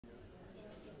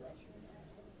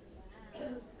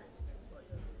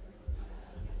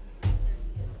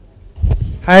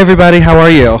Hi, everybody. How are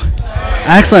you?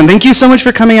 Excellent. Thank you so much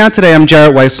for coming out today. I'm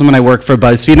Jarett Wieselman. I work for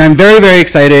BuzzFeed, and I'm very, very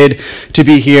excited to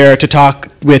be here to talk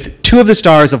with two of the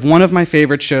stars of one of my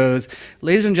favorite shows.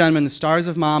 Ladies and gentlemen, the stars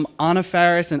of Mom,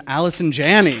 Faris and Allison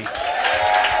Janney.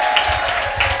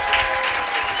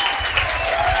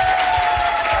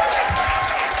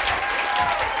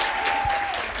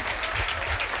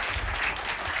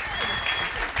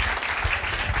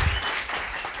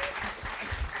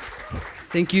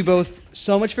 Thank you both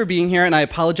so much for being here, and I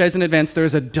apologize in advance.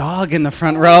 There's a dog in the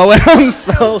front row, and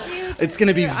so it's going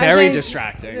to be very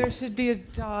distracting. There should be a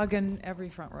dog in every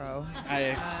front row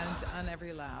and on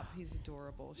every lap. He's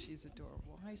adorable. She's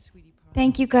adorable. Hi, sweetie pie.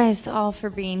 Thank you guys all for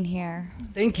being here.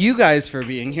 Thank you guys for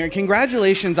being here.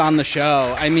 Congratulations on the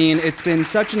show. I mean, it's been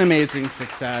such an amazing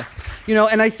success. You know,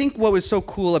 and I think what was so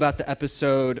cool about the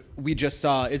episode we just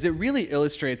saw is it really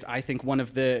illustrates, I think, one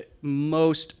of the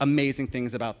most amazing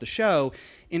things about the show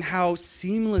in how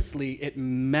seamlessly it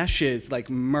meshes like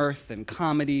mirth and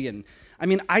comedy. And I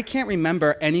mean, I can't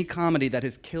remember any comedy that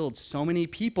has killed so many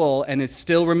people and has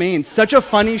still remained such a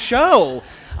funny show.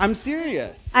 I'm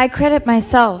serious. I credit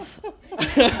myself. I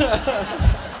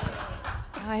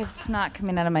have snot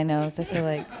coming out of my nose, I feel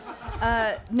like.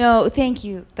 No, thank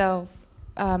you, though.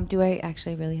 Do I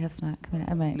actually really have snot coming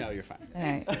out? No, you're fine. All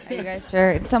right. Are you guys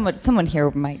sure? Someone here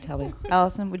might tell me.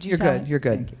 Allison, would you tell me? You're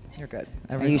good. You're good.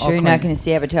 Are you sure you're not going to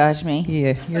sabotage me?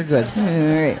 Yeah, you're good. All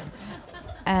right.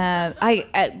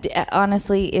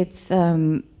 Honestly, it's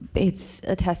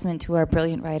a testament to our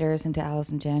brilliant writers and to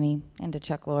Allison Janney and to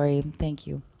Chuck Lorre. Thank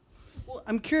you. Well,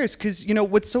 I'm curious because, you know,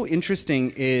 what's so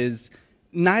interesting is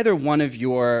neither one of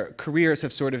your careers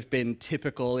have sort of been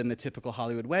typical in the typical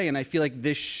Hollywood way, and I feel like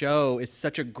this show is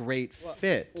such a great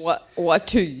fit. What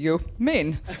do you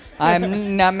mean?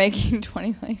 I'm not making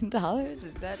 $20 million? Is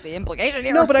that the implication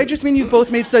here? No, but I just mean you've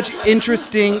both made such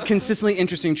interesting, consistently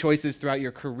interesting choices throughout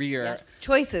your career. Yes,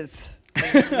 choices.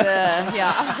 Yeah.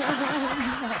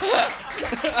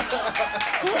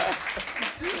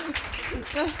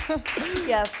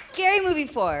 Yes, Scary Movie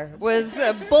 4 was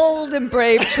a bold and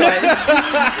brave choice.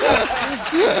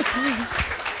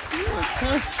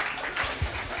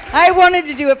 I wanted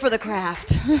to do it for the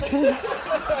craft.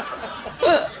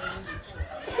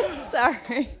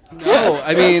 Sorry. No,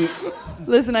 I mean...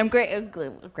 Listen, I'm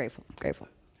grateful.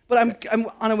 But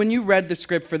Anna, when you read the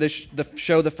script for the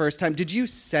show the first time, did you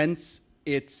sense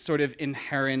its sort of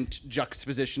inherent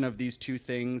juxtaposition of these two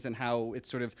things and how it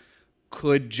sort of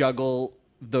could juggle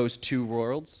those two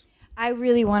worlds? I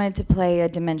really wanted to play a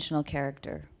dimensional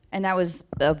character, and that was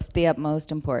of the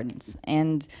utmost importance.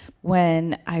 And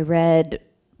when I read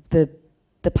the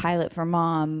pilot for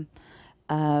Mom,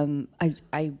 I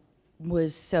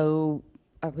was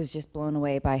just blown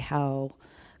away by how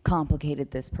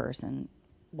complicated this person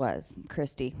was,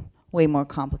 Christy, way more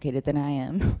complicated than I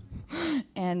am.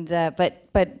 And the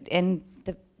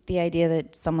idea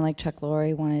that someone like Chuck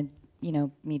Lorre wanted, you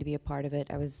know, me to be a part of it,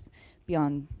 I was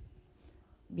beyond,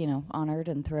 you know, honored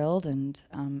and thrilled. And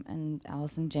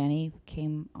Allison Janney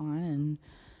came on, and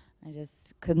I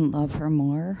just couldn't love her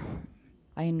more.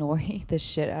 I annoy the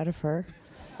shit out of her.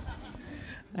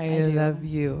 I love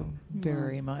you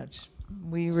very much.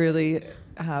 We really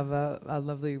have a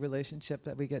lovely relationship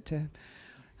that we get to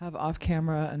have off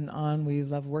camera and on. We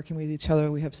love working with each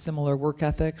other. We have similar work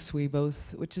ethics. We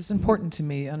both, which is important to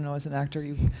me. I don't know, as an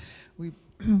actor, we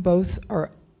both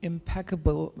are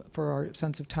impeccable for our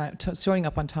sense of time, showing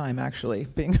up on time, actually,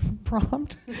 being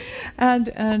prompt,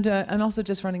 and also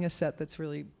just running a set that's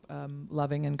really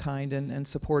loving and kind and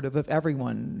supportive of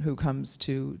everyone who comes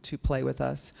to play with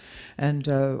us. And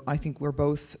I think we're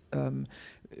both.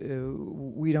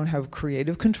 We don't have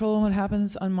creative control on what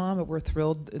happens on Mom, but we're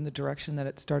thrilled in the direction that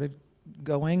it started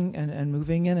going and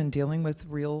moving in and dealing with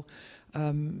real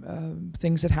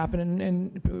things that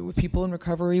happen with people in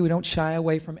recovery. We don't shy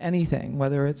away from anything,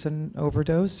 whether it's an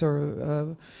overdose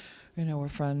or you know, a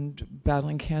friend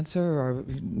battling cancer, or,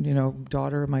 you know,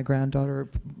 my granddaughter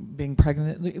being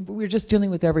pregnant. We're just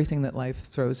dealing with everything that life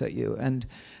throws at you, and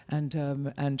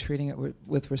treating it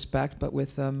with respect, but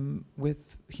with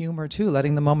humor too,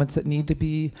 letting the moments that need to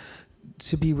be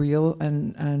real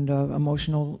and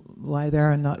emotional lie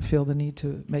there, and not feel the need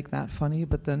to make that funny.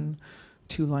 But then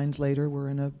 2 lines later, we're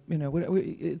in a, you know,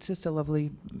 it's just a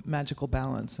lovely magical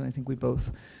balance, and I think we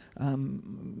both.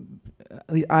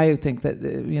 I think that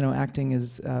you know, acting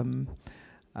is.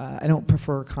 I don't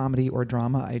prefer comedy or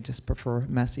drama. I just prefer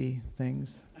messy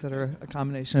things that are a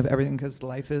combination of everything, because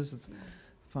life is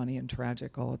funny and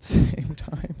tragic all at the same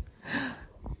time.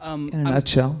 In a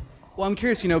nutshell. Well, I'm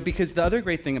curious, you know, because the other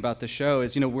great thing about the show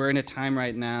is, you know, we're in a time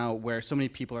right now where so many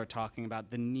people are talking about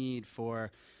the need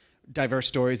for diverse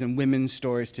stories and women's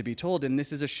stories to be told. And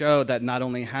this is a show that not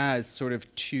only has sort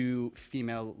of two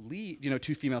female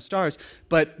stars,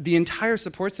 but the entire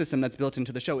support system that's built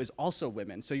into the show is also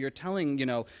women. So you're telling,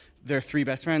 their three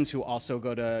best friends who also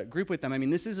go to group with them. I mean,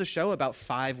 this is a show about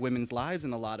 5 women's lives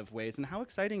in a lot of ways. And how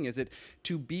exciting is it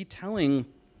to be telling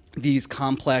these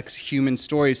complex human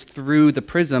stories through the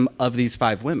prism of these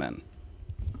 5 women?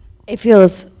 It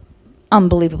feels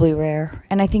unbelievably rare.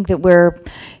 And I think that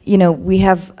we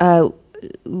have,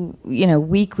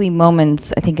 weekly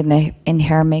moments, I think, in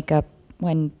hair and makeup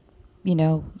when,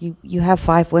 you have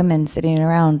 5 women sitting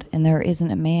around and there isn't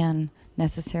a man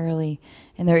necessarily.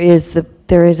 And there is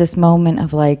this moment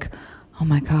of like, oh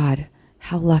my God,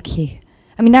 how lucky.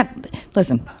 I mean,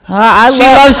 listen, she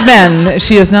loves men.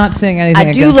 She is not saying anything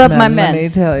against men. I do love my men. Let me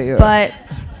tell you. But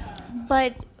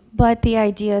the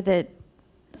idea that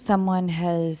someone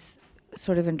has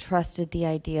sort of entrusted the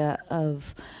idea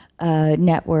of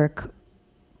network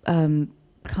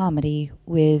comedy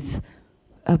with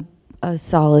a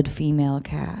solid female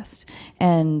cast,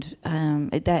 and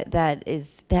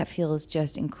that feels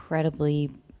just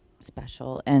incredibly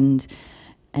special. And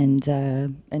I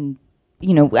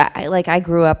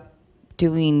grew up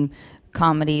doing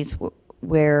comedies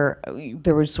where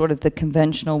there was sort of the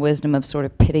conventional wisdom of sort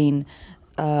of pitting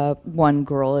one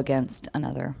girl against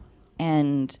another,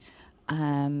 and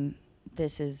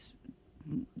this is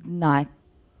not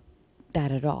that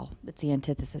at all. It's the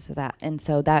antithesis of that, and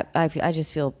so that I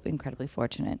just feel incredibly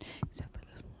fortunate. It's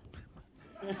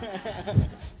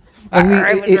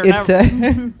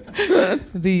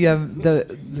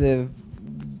the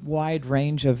wide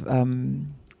range of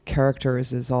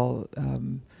characters is all.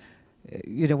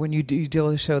 When you deal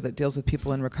with a show that deals with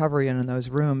people in recovery and in those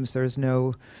rooms, there's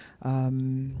no.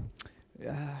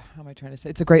 How am I trying to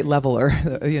say? It's a great leveler,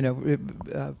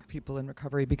 people in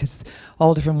recovery, because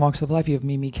all different walks of life. You have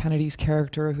Mimi Kennedy's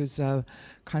character, who's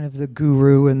kind of the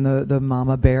guru and the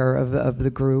mama bear of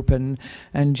the group, and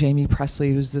Jamie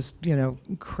Presley, who's this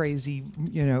crazy,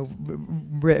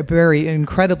 very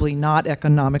incredibly not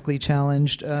economically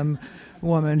challenged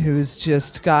woman who's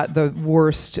just got the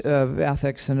worst of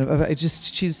ethics, and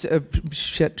she's a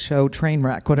shit show train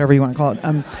wreck, whatever you want to call it.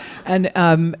 And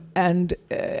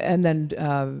then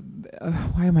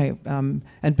why am I?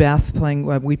 And Beth playing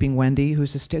Weeping Wendy,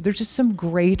 who's there's just some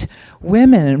great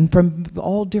women from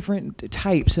all different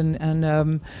types,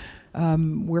 and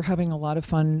we're having a lot of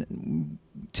fun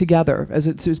together as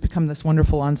it's become this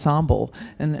wonderful ensemble,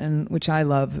 and which I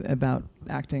love about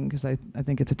acting, because I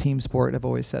think it's a team sport. I've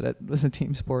always said it was a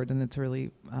team sport, and it's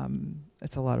really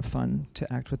it's a lot of fun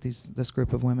to act with this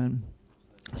group of women,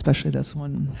 especially this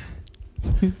one.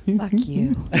 Fuck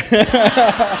you.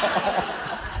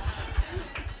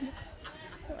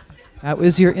 That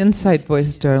was your inside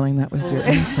voice, darling. That was your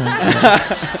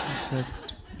inside voice.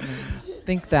 Just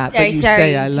think that, but you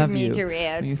say I love you.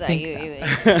 You think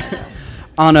that.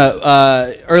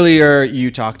 Anna, earlier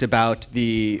you talked about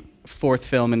the 4th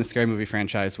film in the Scary Movie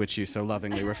franchise, which you so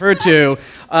lovingly referred to.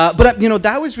 But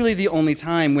that was really the only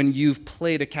time when you've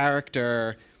played a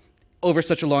character over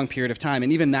such a long period of time,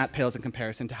 and even that pales in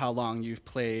comparison to how long you've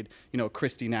played,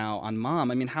 Christy now on Mom.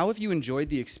 I mean, how have you enjoyed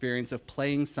the experience of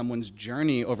playing someone's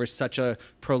journey over such a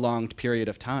prolonged period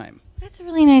of time? That's a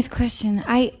really nice question.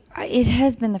 It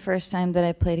has been the first time that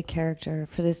I played a character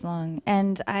for this long,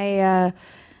 and I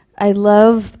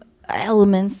love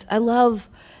elements.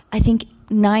 I think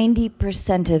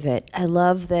 90% of it. I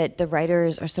love that the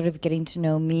writers are sort of getting to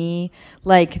know me,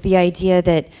 like the idea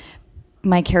that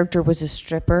my character was a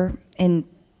stripper and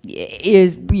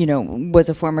was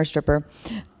a former stripper,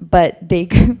 but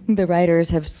the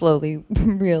writers have slowly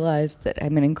realized that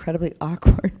I'm an incredibly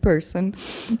awkward person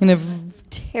and a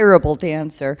terrible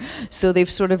dancer. So they've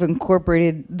sort of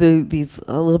incorporated a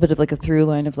little bit of like a through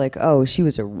line of like, oh, she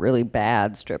was a really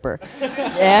bad stripper.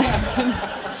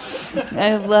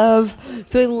 I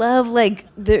love like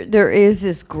there is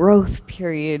this growth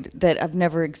period that I've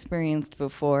never experienced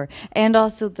before, and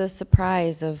also the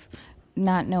surprise of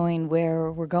not knowing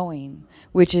where we're going,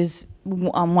 which is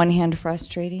on one hand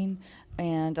frustrating,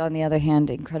 and on the other hand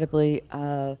incredibly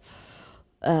sort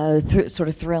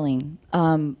of thrilling.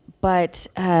 But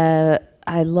I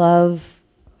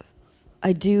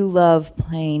do love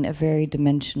playing a very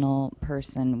dimensional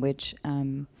person, which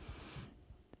I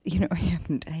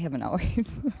haven't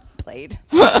always played.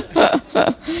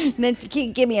 Then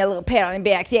give me a little pat on the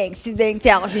back. Thanks,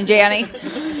 Allison Janney.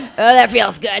 Oh, that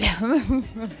feels good.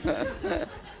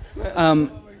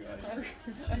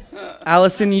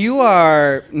 Allison, you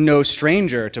are no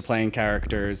stranger to playing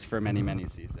characters for many, many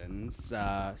seasons.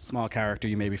 Small character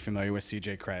you may be familiar with,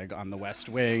 C.J. Craig on The West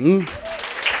Wing.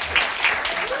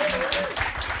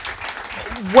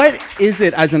 What is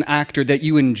it as an actor that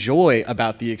you enjoy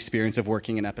about the experience of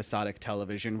working in episodic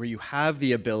television, where you have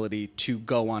the ability to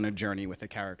go on a journey with a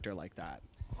character like that?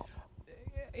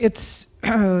 It's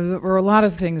there were a lot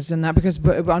of things in that, because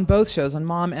on both shows, on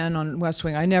Mom and on West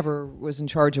Wing, I never was in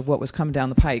charge of what was coming down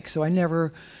the pike. So I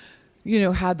never,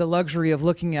 had the luxury of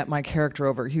looking at my character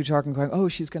over a huge arc and going, oh,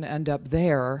 she's going to end up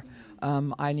there.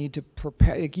 I need to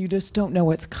prepare. Like, you just don't know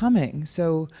what's coming.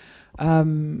 So,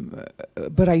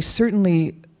 but I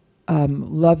certainly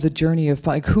love the journey of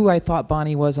who I thought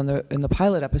Bonnie was in the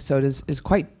pilot episode is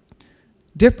quite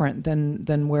different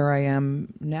than where I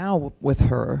am now with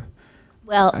her.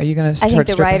 Well, are you going to start? I think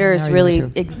the writers really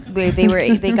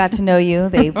they got to know you.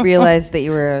 They realized that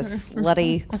you were a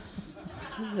slutty,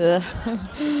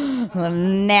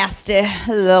 nasty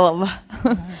little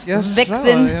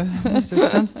vixen. Mr.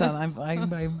 Simpson, I'm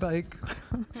like.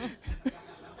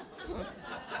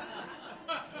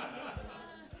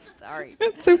 Sorry.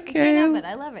 It's okay.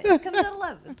 I love it. It comes out of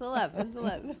love. It's a love. It's a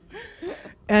love.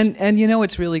 And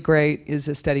what's really great is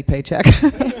a steady paycheck.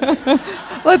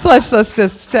 let's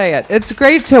just say it. It's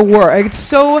great to work.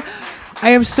 I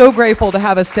am so grateful to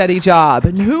have a steady job.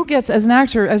 And who gets, as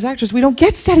actors, we don't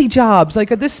get steady jobs. Like,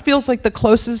 this feels like the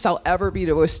closest I'll ever be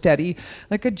to a steady,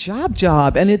 like a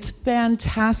job. And it's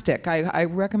fantastic. I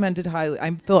recommend it highly.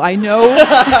 I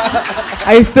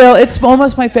feel it's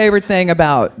almost my favorite thing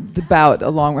about a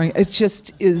long run. It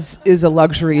just is a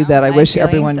luxury that I wish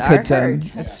everyone could.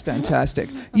 It's fantastic.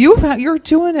 You're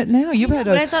doing it now.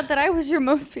 But I thought that I was your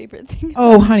most favorite thing.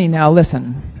 Oh, honey, now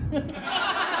listen.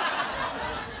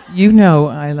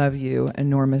 I love you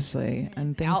enormously,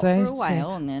 and things out for a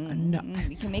while, and then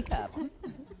we can make up.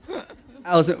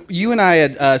 Allison, you and I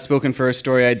had spoken for a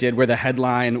story I did where the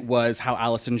headline was how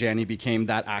Allison Janney became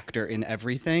that actor in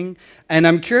everything, and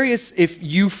I'm curious if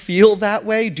you feel that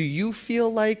way. Do you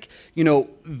feel like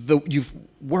you've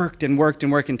worked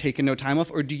and taken no time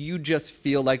off, or do you just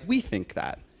feel like we think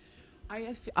that?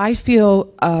 I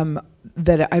feel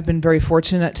that I've been very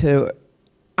fortunate to.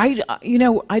 I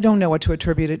don't know what to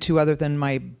attribute it to other than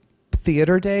my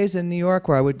theater days in New York,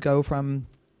 where I would go from,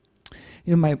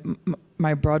 my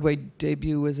Broadway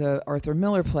debut was a Arthur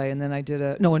Miller play, and then I did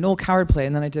an Noel Coward play,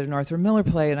 and then I did an Arthur Miller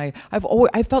play, and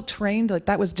I felt trained, like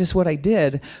that was just what I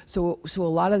did. So a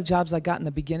lot of the jobs I got in the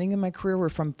beginning of my career were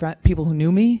from people who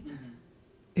knew me. Mm-hmm.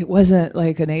 It wasn't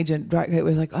like an agent. It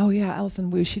was like, oh yeah,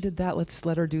 Allison, she did that. Let's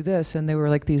let her do this. And they were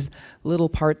like these little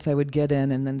parts I would get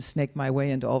in, and then snake my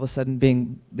way into all of a sudden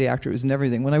being the actor who's in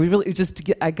everything. When I really it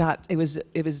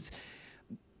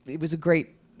was a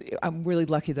great. I'm really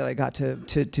lucky that I got to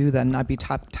do that and not be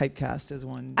typecast as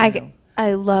one.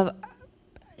 I love.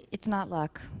 It's not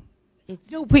luck.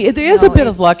 There is a bit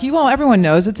of luck. Everyone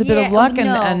knows it's a bit of luck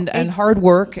and hard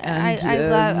work. And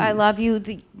I love you.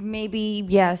 Maybe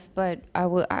yes, but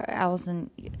Allison,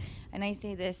 and I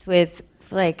say this with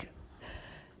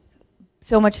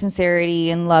so much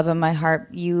sincerity and love in my heart.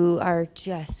 You are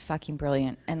just fucking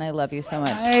brilliant, and I love you so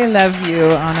much. I love you,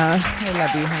 Anna. I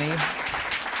love you, honey.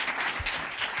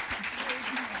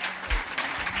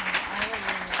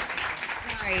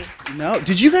 Sorry. No.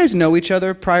 Did you guys know each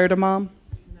other prior to Mom?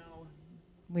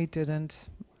 We didn't.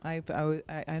 I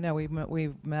know we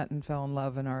met and fell in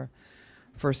love in our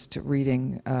first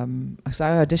reading. So I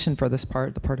auditioned for this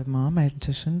part, the part of Mom. I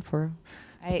auditioned for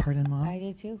the part in Mom. I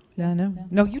did too. Yeah, no.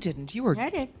 No, you didn't. You were. I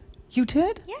did. You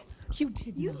did? Yes. You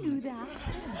did. You knew that.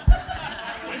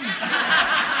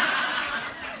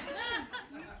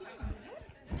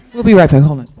 We'll be right back.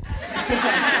 Hold on.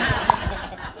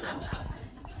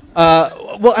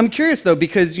 Well, I'm curious though,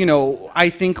 because I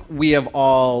think we have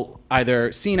all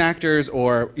either seen actors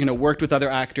or worked with other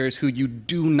actors who you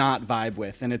do not vibe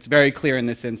with, and it's very clear in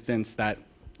this instance that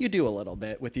you do a little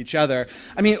bit with each other.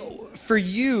 I mean, for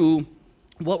you,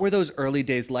 what were those early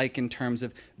days like in terms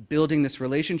of building this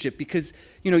relationship? Because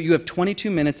you have 22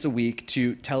 minutes a week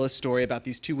to tell a story about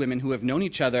these two women who have known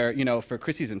each other for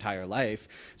Chrissy's entire life.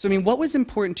 So I mean, what was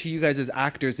important to you guys as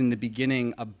actors in the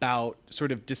beginning about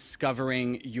sort of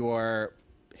discovering your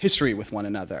history with one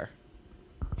another?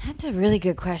 That's a really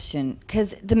good question,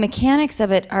 because the mechanics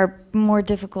of it are more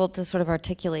difficult to sort of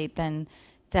articulate than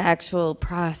the actual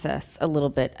process a little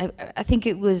bit. I think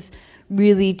it was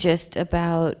really just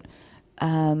about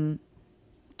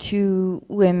two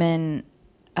women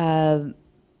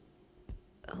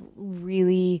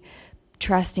really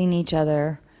trusting each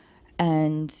other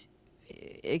and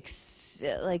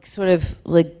sort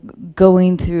of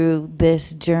going through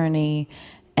this journey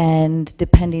and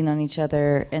depending on each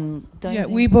other. And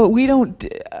we don't.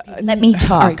 Let me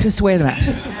talk. All right, just wait a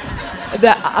minute.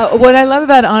 What I love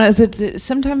about Anna is that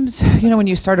sometimes, when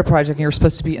you start a project and you're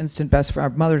supposed to be instant best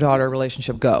friend, mother-daughter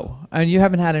relationship, go. And you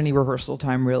haven't had any rehearsal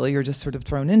time, really. You're just sort of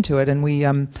thrown into it.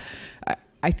 And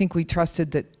I think we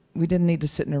trusted that we didn't need to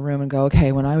sit in a room and go,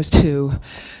 okay, when I was 2,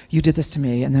 you did this to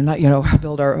me, and then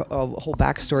build our whole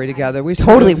backstory together. We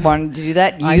totally wanted to do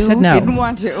that. I said no. Didn't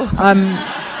want to.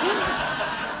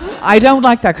 I don't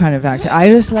like that kind of acting. I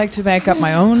just like to make up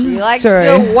my own story. She likes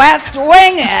to West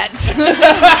Wing it.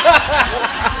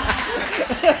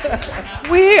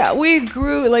 We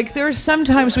grew, there's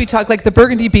sometimes we talk, the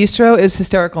Burgundy Bistro is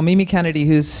hysterical. Mimi Kennedy,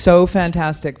 who's so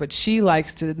fantastic, but she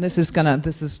likes to,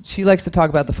 she likes to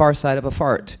talk about the far side of a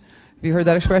fart. Have you heard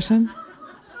that expression?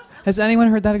 Has anyone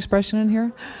heard that expression in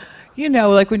here?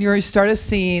 When you start a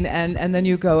scene and then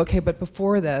you go, okay, but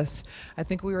before this, I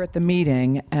think we were at the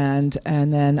meeting and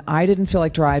then I didn't feel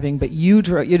like driving, but you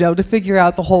drove, to figure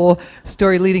out the whole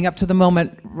story leading up to the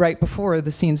moment right before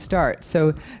the scene starts.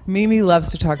 So Mimi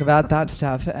loves to talk about that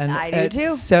stuff. And I do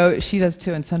too. So she does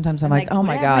too, and sometimes I'm like, oh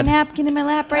my God. My napkin in my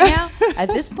lap right now at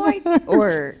this point?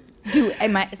 Or is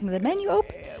the menu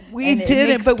open? We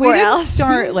didn't, but we didn't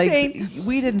start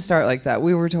we didn't start like that.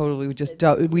 We were totally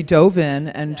we dove in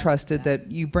and trusted that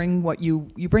you bring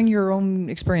you bring your own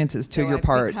experiences to your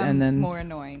part, and then more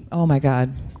annoying. Oh my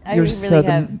God, I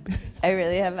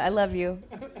really have. I love you.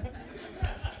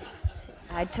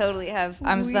 I totally have.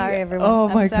 I'm sorry, everyone. Oh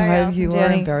I'm my sorry, God, Allison you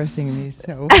Janney. are embarrassing me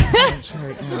so much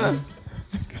right now.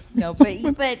 No,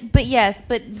 but yes,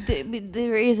 but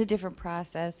there is a different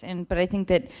process, but I think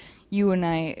that you and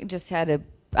I just had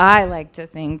I like to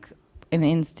think, an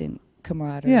instant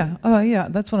camaraderie. Yeah. Oh, yeah.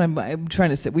 That's what I'm trying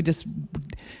to say.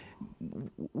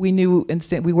 We knew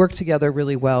instant. We worked together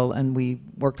really well, and we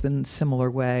worked in a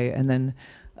similar way. And then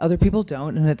other people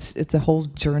don't, and it's a whole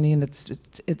journey, and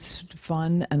it's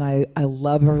fun. And I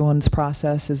love everyone's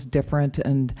process is different,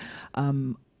 and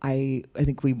I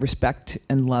think we respect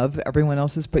and love everyone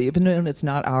else's, but even when it's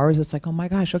not ours, it's like, oh my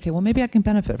gosh, okay, well maybe I can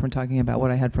benefit from talking about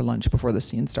what I had for lunch before the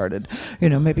scene started.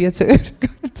 Maybe it's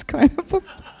kind of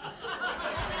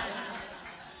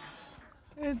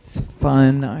it's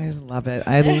fun. I love it.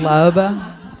 I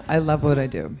love what I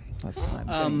do. That's what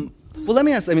I'm doing. Well, let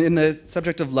me ask, in the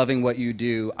subject of loving what you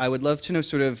do, I would love to know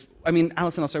Allison, I'll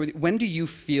start with you. When do you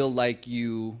feel like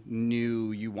you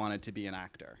knew you wanted to be an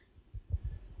actor?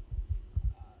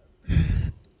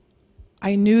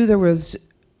 I knew there was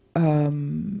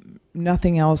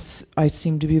nothing else I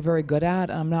seemed to be very good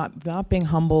at. I'm not being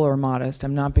humble or modest.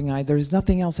 There's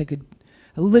nothing else I could.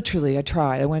 Literally, I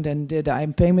tried. I went and did.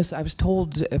 I'm famous. I was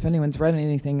told, if anyone's read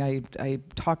anything, I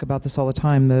talk about this all the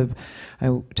time.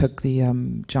 I took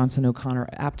the Johnson O'Connor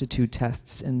aptitude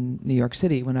tests in New York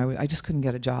City when I just couldn't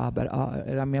get a job at all.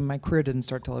 My career didn't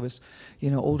start till I was,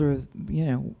 older,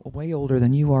 way older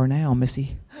than you are now,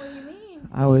 Missy. What do you mean?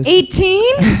 I was 18.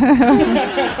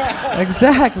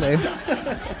 Exactly.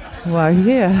 Well,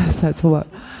 yes, that's what.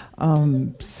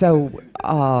 There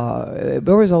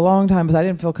was a long time because I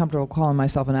didn't feel comfortable calling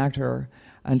myself an actor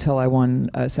until I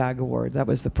won a SAG award. That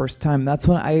was the first time. That's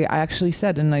when I actually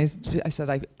said, and I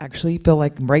said, I actually feel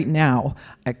like right now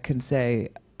I can say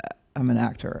I'm an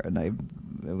actor, and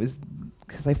it was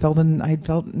because I felt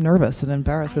nervous and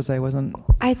embarrassed because I wasn't.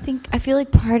 I feel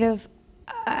like part of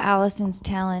Allison's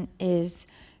talent is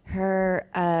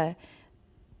her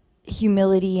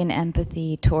humility and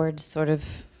empathy towards sort of,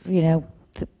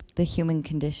 the human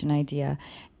condition idea.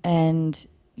 And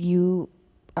you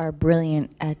are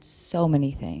brilliant at so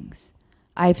many things.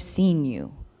 I've seen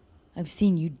you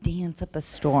dance up a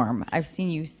storm. I've seen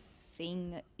you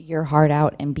sing your heart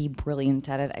out and be brilliant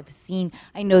at it.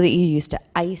 I know that you used to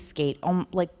ice skate on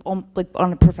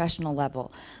a professional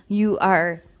level. You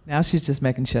are. Now she's just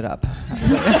making shit up.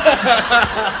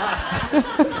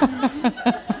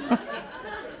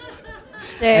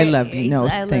 I love you. No,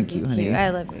 thank you, honey. I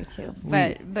love you too.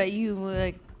 But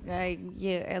you I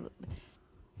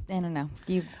don't know.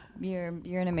 You're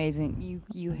an amazing.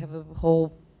 You have the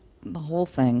whole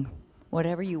thing.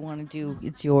 Whatever you want to do,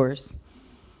 it's yours.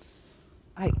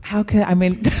 I know I'm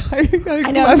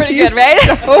pretty good,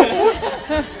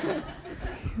 right?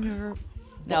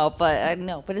 No,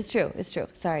 but it's true. It's true.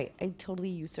 Sorry, I totally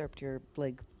usurped your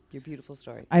beautiful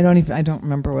story. I don't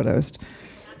remember what I was.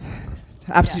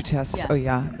 Aptitude tests. Yeah. Oh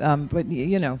yeah. But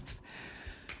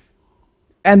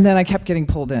and then I kept getting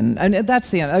pulled in, and that's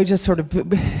the end. I just sort of.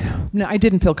 No, I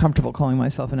didn't feel comfortable calling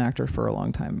myself an actor for a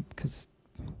long time because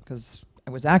I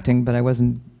was acting, but I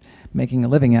wasn't making a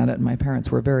living at it. And my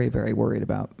parents were very, very worried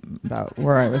about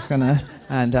where I was going to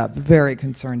end up. Very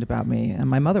concerned about me. And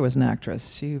my mother was an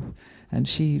actress.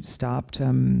 She stopped. I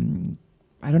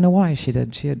don't know why she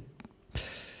did.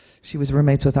 She was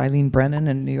roommates with Eileen Brennan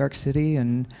in New York City,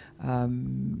 and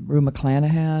Rue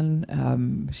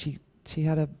McClanahan. She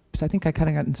had so I think I kind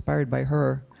of got inspired by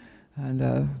her,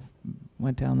 and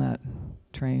went down that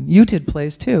train. You did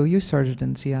plays too. You started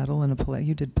in Seattle in a play.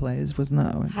 You did plays, wasn't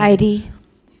that? Heidi.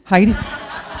 Heidi?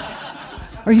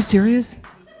 Are you serious?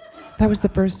 That was the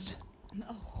first. Can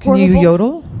Horrible. you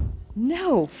yodel?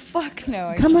 No, fuck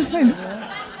no. Come on.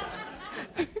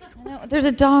 No, there's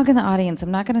a dog in the audience.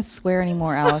 I'm not going to swear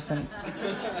anymore, Allison.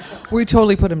 We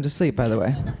totally put him to sleep, by the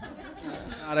way.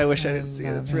 God, I wish I didn't see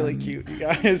it. It's really cute, you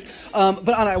guys. But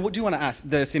Anna, I do want to ask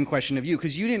the same question of you,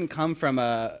 because you didn't come from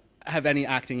have any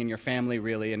acting in your family,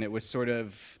 really, and it was sort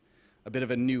of a bit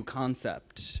of a new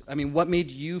concept. I mean, what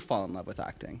made you fall in love with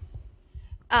acting?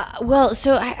 Well,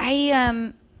 so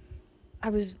I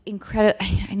was incredible.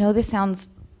 I know this sounds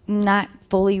not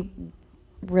fully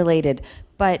related,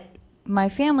 but my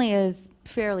family is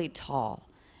fairly tall,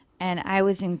 and I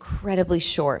was incredibly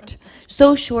short.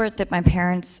 So short that my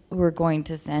parents were going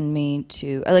to send me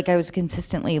to, like, I was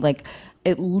consistently, like,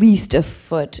 at least a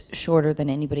foot shorter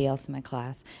than anybody else in my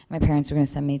class. My parents were going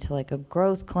to send me to, like, a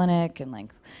growth clinic,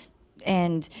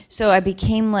 and so I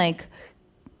became, like,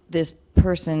 this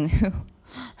person who,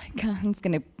 it's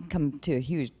going to come to a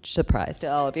huge surprise to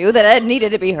all of you that it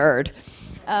needed to be heard.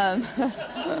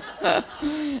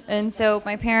 And so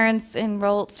my parents they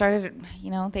enrolled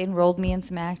me in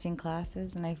some acting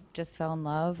classes, and I just fell in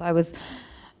love. I wasn't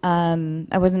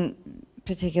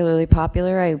particularly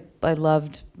popular. I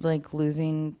loved, like,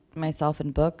 losing myself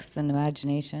in books and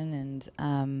imagination,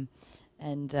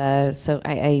 and so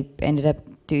I ended up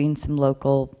doing some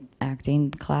local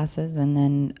acting classes, and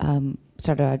then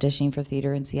started auditioning for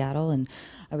theater in Seattle, and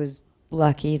I was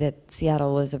lucky that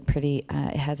Seattle was it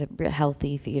has a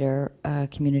healthy theater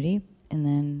community, and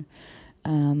then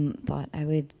thought I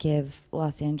would give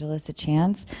Los Angeles a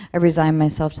chance. I resigned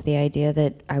myself to the idea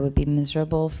that I would be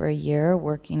miserable for a year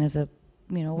working as a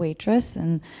waitress,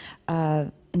 and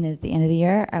at the end of the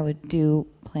year I would do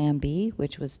Plan B,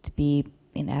 which was to be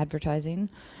in advertising.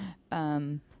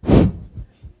 I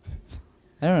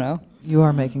don't know. You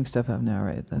are making stuff up now,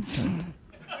 right? That's right.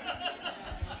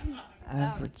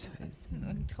 Advertising.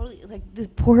 Totally, like, this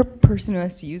poor person who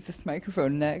has to use this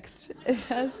microphone next. It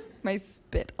has my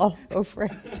spit all over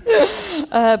it.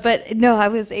 But no, I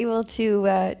was able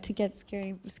to get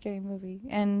scary movie,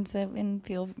 and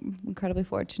feel incredibly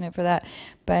fortunate for that.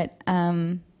 But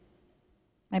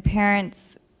my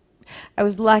parents, I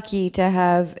was lucky to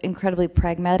have incredibly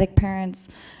pragmatic parents,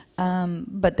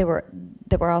 but they were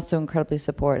also incredibly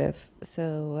supportive.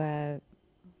 So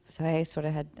I sort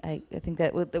of had, I think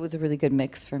that was a really good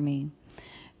mix for me.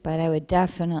 But I would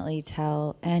definitely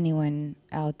tell anyone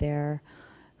out there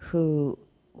who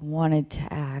wanted to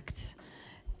act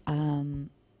to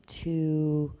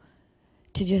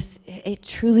just, it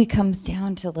truly comes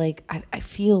down to, like, I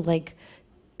feel like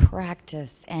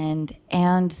practice and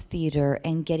theater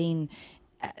and getting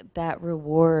that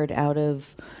reward out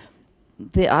of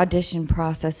the audition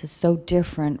process is so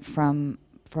different from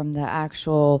the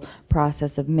actual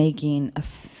process of making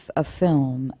a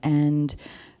film, and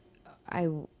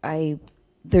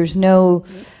there's no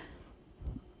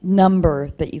number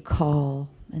that you call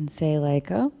and say, like,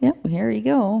 oh, yeah, here you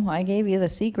go, I gave you the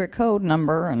secret code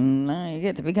number and you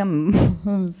get to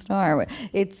become a star.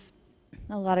 It's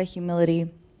a lot of humility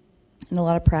and a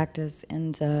lot of practice,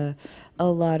 and a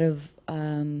lot of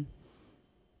I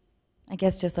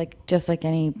guess just like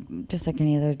any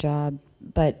other job,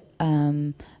 but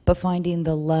finding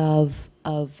the love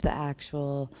of the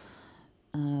actual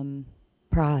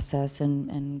process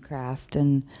and craft,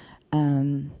 and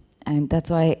that's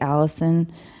why,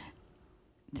 Allison,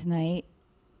 tonight,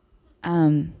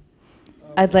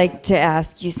 I'd like to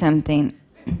ask you something.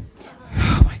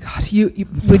 Oh my God! You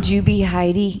would you be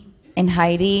Heidi? And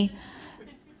Heidi,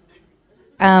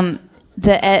 the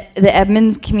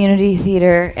Edmonds Community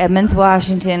Theater, Edmonds,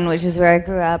 Washington, which is where I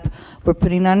grew up, we're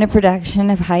putting on a production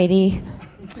of Heidi.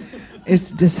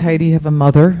 Does Heidi have a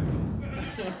mother?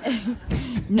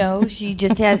 No, she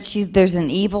just has. There's an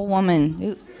evil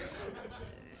woman.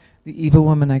 The evil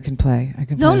woman I can play.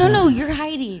 No, you're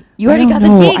Heidi. You already got the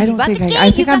gig.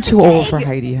 I think I'm too old for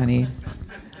Heidi, honey.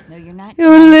 No, you're not.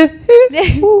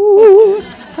 That's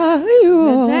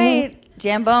right.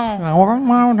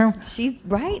 Jambone. She's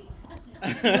right.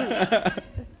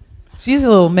 She's a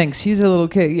little minx. She's a little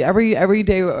kid. Every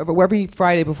day, every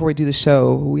Friday before we do the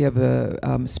show, we have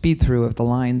a speed through of the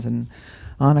lines, and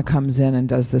Anna comes in and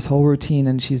does this whole routine,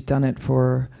 and she's done it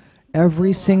for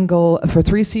for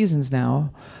 3 seasons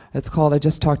now. It's called I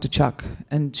Just Talked to Chuck,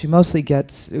 and she mostly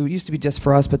gets, it used to be just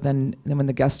for us, but then when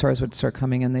the guest stars would start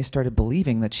coming in, they started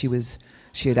believing that she was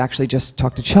she had actually just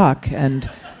talked to Chuck, and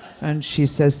she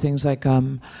says things like,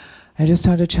 I just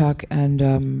talked to Chuck,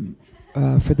 and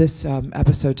for this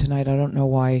episode tonight, I don't know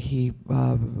why he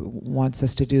wants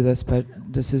us to do this, but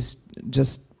this is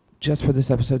just for this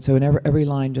episode. So in every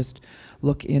line, just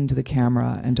look into the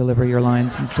camera and deliver your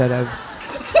lines instead of...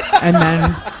 And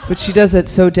then, but she does it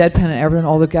so deadpan, and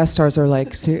all the guest stars are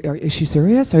like, is she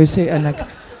serious? Are you serious? And like,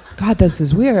 God, this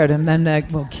is weird. And then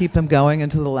we'll keep them going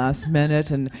until the last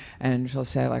minute, and she'll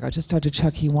say, like, I just talked to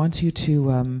Chuck. He wants you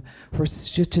to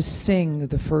just to sing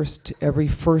every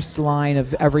first line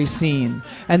of every scene,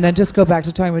 and then just go back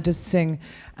to talking about just sing.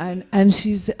 And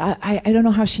she's, I don't know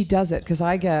how she does it, because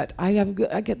I get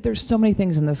there's so many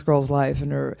things in this girl's life,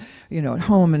 and her, at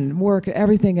home and work and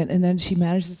everything, and then she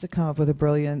manages to come up with a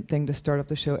brilliant thing to start off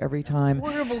the show every time.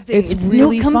 Horrible thing. It's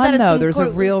really fun though. There's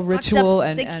a real fucked ritual,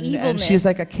 up, sick and she's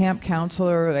like a camp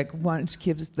counselor. Like, she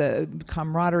gives the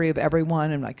camaraderie of everyone,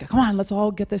 and like, come on, let's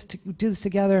all do this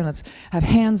together, and let's have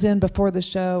hands in before the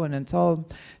show, and it's all.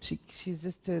 She's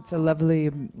just, it's a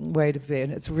lovely way to be,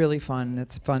 and it's really fun.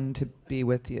 It's fun to be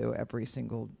with you every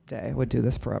single day. I would do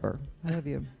this forever. I love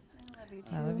you. I love you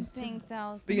too. I love you too. Thanks,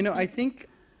 Allison. But I think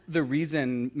the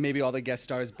reason maybe all the guest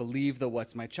stars believe the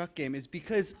What's My Chuck game is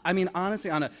because, I mean,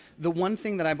 honestly, Anna, the one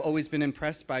thing that I've always been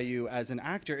impressed by you as an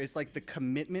actor is like the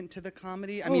commitment to the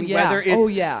comedy. I mean, whether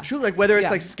it's true, like whether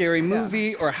it's like Scary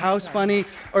Movie or House Bunny,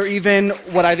 or even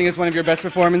what I think is one of your best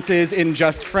performances in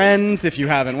Just Friends. If you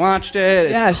haven't watched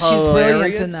it, it's she's hilarious.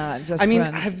 brilliant in that. Just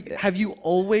Friends. have you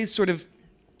always sort of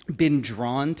been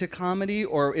drawn to comedy,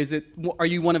 or are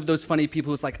you one of those funny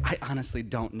people who's like, I honestly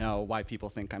don't know why people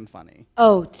think I'm funny?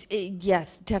 Oh,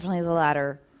 yes, definitely the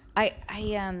latter. I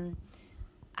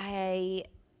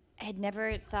had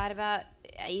never thought about,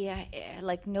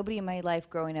 like, nobody in my life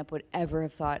growing up would ever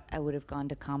have thought I would have gone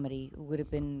to comedy, would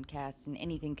have been cast in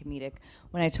anything comedic.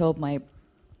 When I told my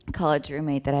college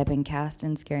roommate that I'd been cast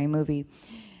in Scary Movie,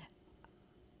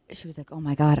 she was like, oh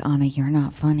my God, Anna, you're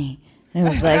not funny. And I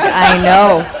was like, I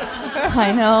know,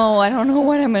 I don't know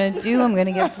what I'm gonna do. I'm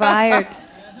gonna get fired.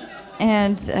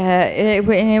 And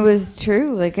it was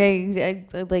true. Like I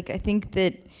think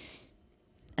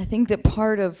that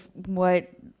part of what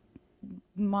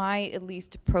my at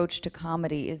least approach to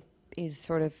comedy is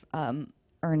sort of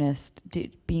earnest,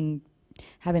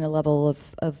 having a level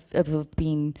of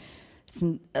being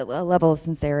a level of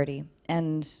sincerity,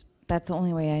 and that's the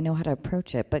only way I know how to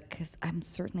approach it. But because I'm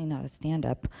certainly not a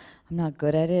stand-up, I'm not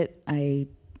good at it. I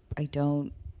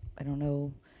don't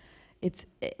know.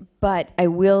 But I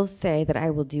will say that I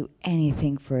will do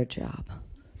anything for a job,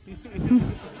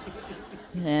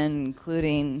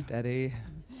 including steady.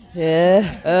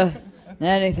 Yeah,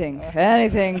 anything.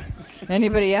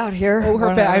 Anybody out here? Oh,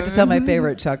 I have to tell my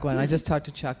favorite Chuck one. I just talked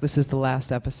to Chuck. This is the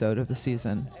last episode of the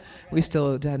season. We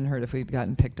still hadn't heard if we'd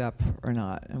gotten picked up or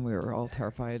not, and we were all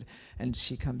terrified. And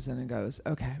she comes in and goes,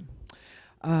 okay,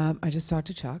 I just talked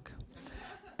to Chuck,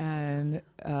 and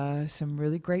some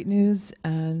really great news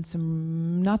and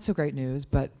some not so great news,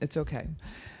 but it's okay.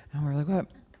 And we're like, what?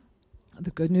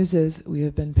 The good news is we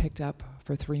have been picked up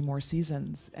for 3 more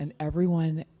seasons, and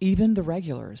everyone, even the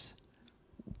regulars,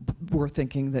 were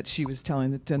thinking that she was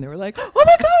telling it, and they were like, oh my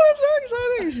God, I'm so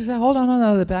excited. She said, hold on,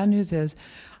 no, the bad news is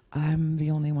I'm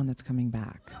the only one that's coming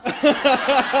back.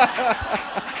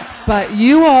 But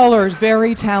you all are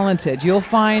very talented. You'll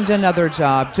find another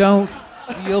job.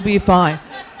 You'll be fine.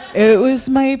 It was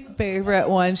my favorite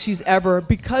one she's ever,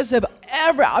 because of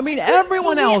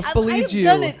everyone else believed you.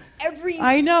 I've done it every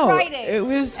Friday. It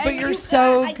was, but you're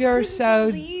so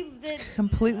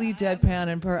completely deadpan,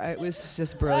 and it was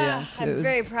just brilliant. I'm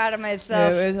very proud of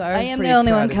myself. I am the pretty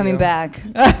only proud one of coming you. back.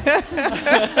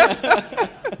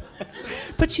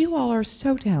 But you all are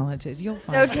so talented. You'll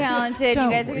find So talented. You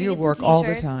guys are gonna you get work some all the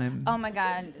t-shirts. time. Oh my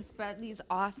God, it's about these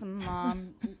awesome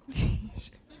mom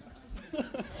t-shirts.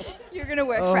 You're gonna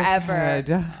work forever.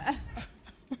 God.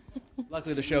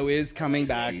 Luckily, the show is coming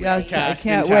back. Yes, I cast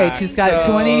can't intact, wait. She's got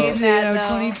so-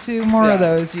 22 more of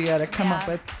those you got to come up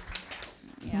Yeah. with.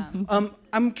 Yeah.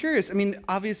 I'm curious. I mean,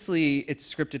 obviously,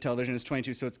 it's scripted television. It's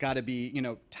 22, so it's got to be,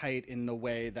 tight in the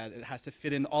way that it has to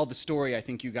fit in all the story I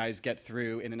think you guys get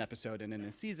through in an episode and in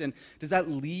a season. Does that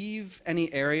leave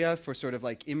any area for sort of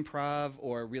like improv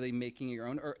or really making your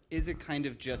own, or is it kind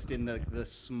of just in the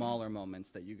smaller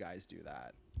moments that you guys do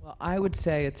that? Well, I would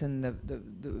say it's in the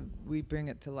we bring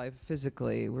it to life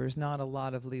physically. There's not a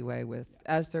lot of leeway with,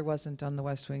 as there wasn't on The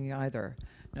West Wing either.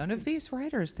 None of these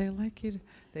writers, they like you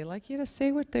to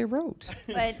say what they wrote.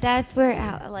 But that's where,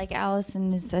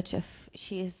 Allison is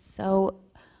she is so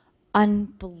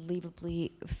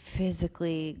unbelievably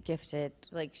physically gifted.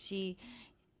 Like she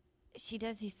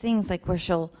does these things like where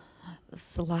she'll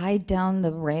slide down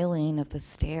the railing of the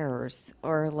stairs,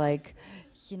 or like,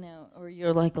 or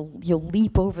you'll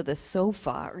leap over the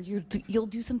sofa, or you'll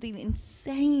do something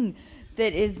insane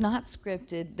that is not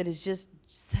scripted, that is just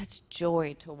such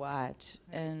joy to watch.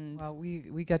 And well,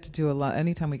 we get to do a lot.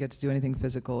 Anytime we get to do anything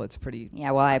physical, it's pretty.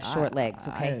 Yeah, well, I have short legs.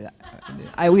 Okay.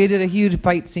 We did a huge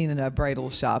fight scene in a bridal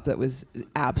shop that was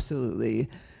absolutely.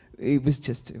 It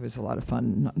was a lot of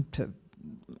fun.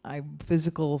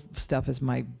 Physical stuff is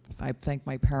I thank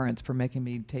my parents for making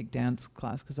me take dance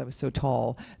class because I was so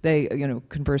tall. They,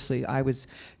 conversely,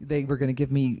 they were going to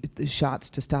give me the shots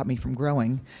to stop me from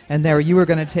growing, and you were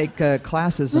going to take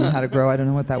classes on how to grow. I don't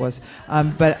know what that was,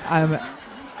 but I'm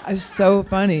so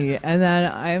funny. And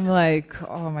then I'm like,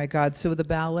 oh my God. So the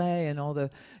ballet and all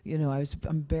the,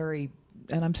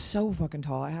 I'm so fucking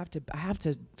tall. I have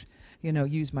to.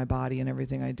 Use my body and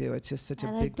everything I do. It's just such a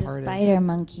big part of it. Spider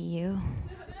monkey you.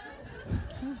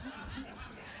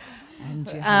 And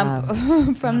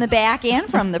from the back and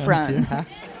from the front.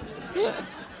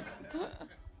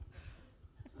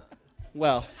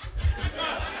 Well,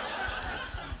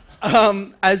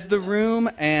 as The Room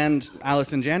and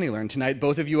Allison Janney learned tonight,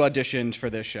 both of you auditioned for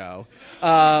this show.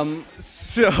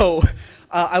 So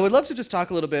I would love to just talk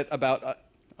a little bit about...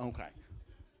 okay.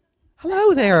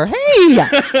 Hello there. Hey,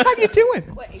 how you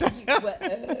doing?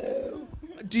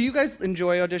 Do you guys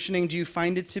enjoy auditioning? Do you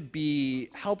find it to be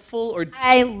helpful, or?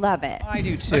 I love it. I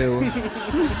do too.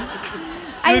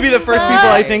 You would be the first people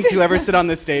I think to ever sit on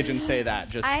this stage and say that,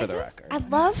 just for the record. I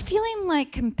love feeling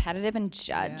like competitive and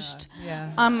judged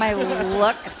Yeah. on my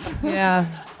looks. Yeah.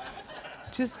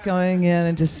 Just going in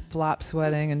and just flop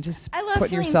sweating and just I love putting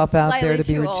feeling yourself out there to be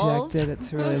slightly too old. rejected.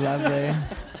 It's really lovely.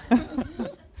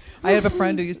 I have a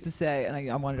friend who used to say, and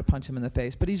I wanted to punch him in the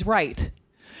face, but he's right.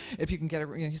 If you can get it,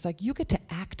 he's like, you get to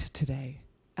act today.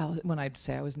 When I'd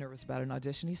say I was nervous about an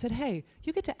audition, he said, hey,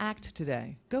 you get to act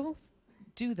today. Go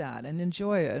do that and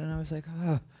enjoy it. And I was like,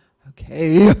 oh,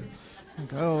 okay. I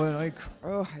go and like,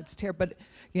 oh, it's terrible. But,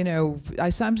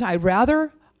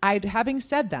 having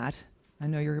said that, I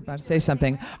know you're about to say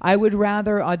something, I would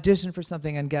rather audition for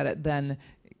something and get it than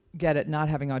get it not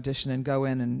having audition and go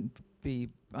in and be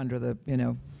under the,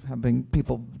 having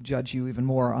people judge you even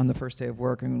more on the first day of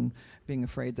work and being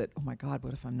afraid that, oh my God,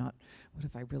 what if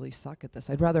I really suck at this?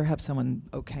 I'd rather have someone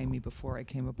okay me before I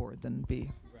came aboard than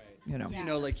be,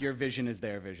 So like your vision is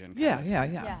their vision. Yeah.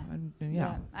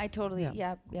 I totally,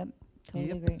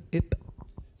 totally agree. Yep.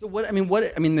 So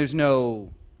there's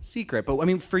no secret,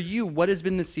 but for you, what has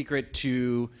been the secret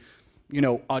to,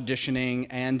 auditioning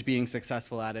and being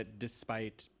successful at it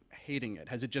despite hating it?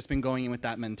 Has it just been going in with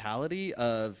that mentality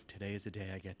of today is the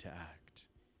day I get to act?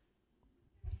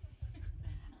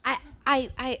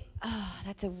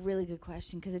 That's a really good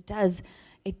question, because it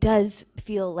does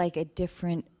feel like a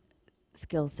different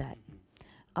skill set,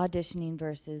 auditioning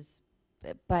versus,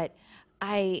 but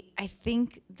I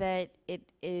think that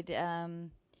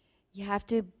you have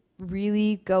to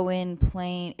really go in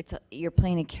playing. You're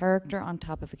playing a character on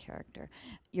top of a character.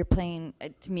 You're playing,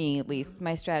 to me at least,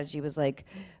 my strategy was like,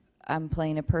 I'm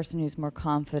playing a person who's more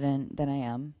confident than I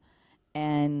am,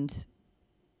 and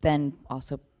then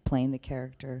also playing the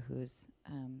character who's,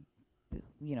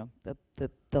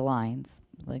 the lines,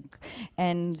 like,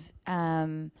 and I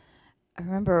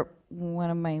remember one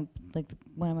of my, I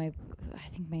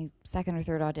think my second or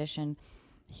third audition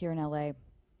here in LA.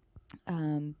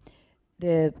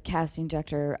 The casting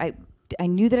director, I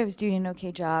knew that I was doing an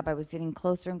okay job. I was getting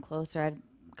closer and closer. I had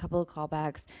a couple of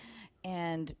callbacks,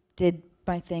 and did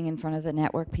my thing in front of the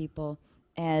network people,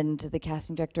 and the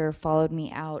casting director followed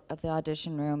me out of the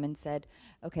audition room and said,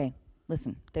 okay,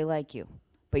 listen, they like you,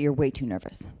 but you're way too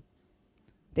nervous.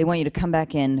 They want you to come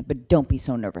back in, but don't be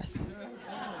so nervous.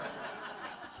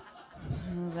 I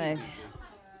was like,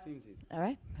 all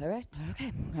right, okay,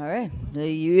 all right,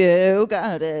 you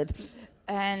got it.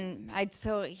 And I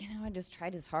just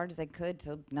tried as hard as I could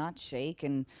to not shake,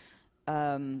 and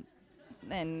but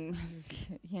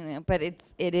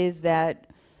it is that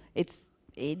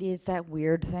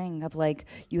weird thing of like,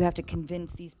 you have to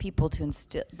convince these people to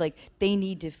instill, like, they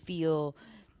need to feel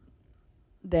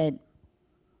that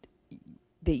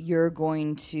you're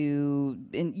going to,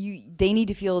 they need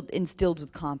to feel instilled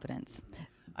with confidence.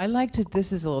 I like to,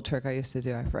 this is a little trick I used to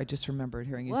do. I just remembered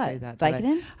hearing you say that.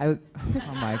 Vicodin? Oh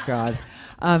my God.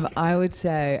 I would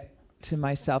say to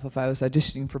myself, if I was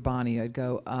auditioning for Bonnie, I'd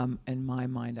go, in my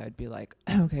mind, I'd be like,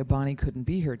 okay, Bonnie couldn't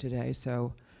be here today,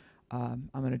 so I'm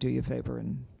going to do you a favor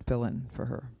and fill in for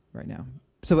her right now.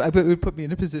 So it would put me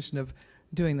in a position of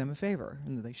doing them a favor,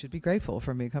 and they should be grateful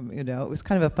for me coming. You know, it was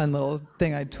kind of a fun little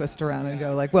thing I'd twist around and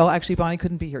go like, well, actually, Bonnie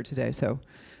couldn't be here today, so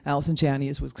Allison Janney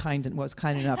was kind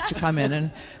enough to come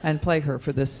in and play her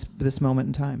for this moment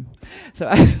in time. So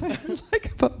I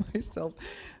like about myself,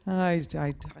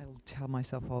 I tell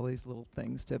myself all these little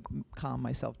things to calm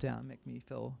myself down, make me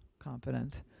feel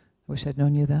confident. I wish I'd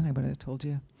known you then. I would have told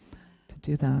you to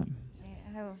do that.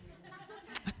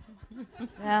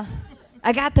 Well,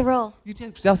 I got the role. You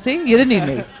did. I'll see. You didn't need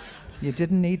me. You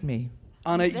didn't need me.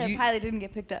 Anna, the pilot didn't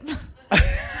get picked up.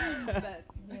 But,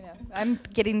 you know, I'm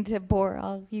getting to bore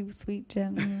all you sweet,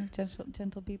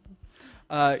 gentle people.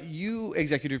 You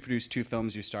executive produced 2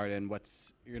 films you starred in,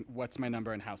 What's My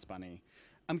Number and House Bunny.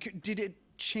 Did it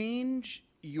change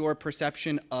your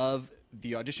perception of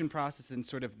the audition process and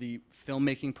sort of the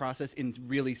filmmaking process in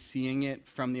really seeing it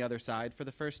from the other side for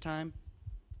the first time?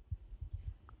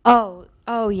 Oh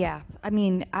yeah. I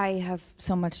mean, I have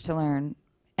so much to learn,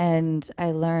 and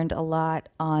I learned a lot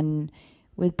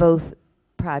with both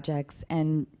projects,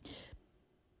 and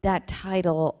that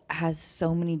title has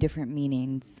so many different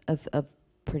meanings of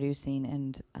producing,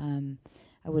 and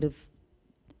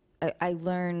I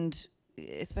learned,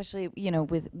 especially, you know,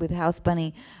 with House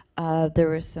Bunny, there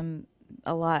was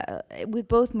a lot with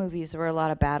both movies. There were a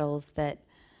lot of battles that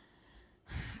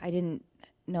I didn't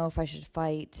know if I should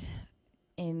fight.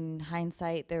 In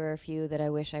hindsight, there were a few that I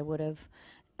wish I would have,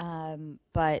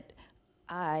 but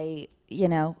I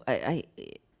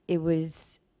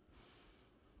was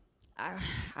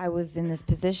in this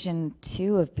position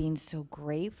too of being so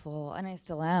grateful, and I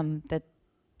still am, that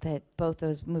both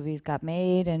those movies got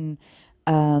made, and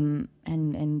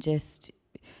just,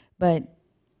 but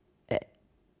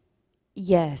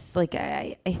yes, like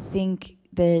I think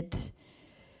that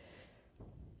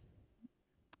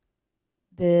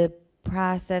the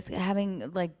process,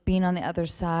 having like being on the other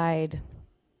side,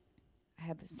 I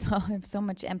have so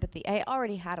much empathy. I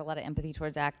already had a lot of empathy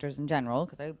towards actors in general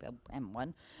because I am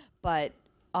one, but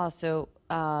also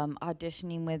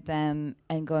auditioning with them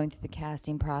and going through the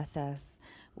casting process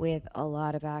with a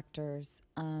lot of actors.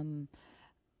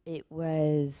 It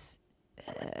was,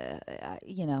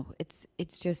 you know, it's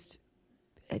just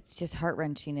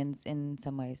heart-wrenching in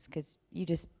some ways, because you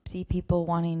just see people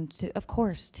wanting to, of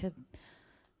course, to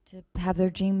have their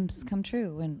dreams come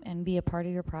true and be a part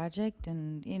of your project,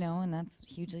 and you know, and that's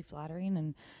hugely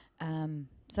flattering, and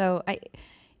so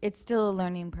it's still a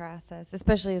learning process,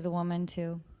 especially as a woman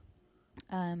too.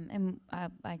 And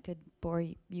I could bore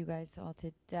you guys all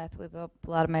to death with a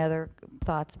lot of my other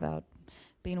thoughts about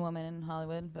being a woman in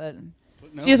Hollywood, but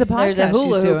no. She has a podcast. There's a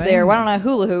hula hoop there. Why don't I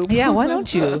hula hoop? Yeah, why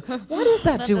don't you? What is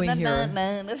that doing here?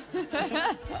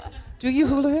 Do you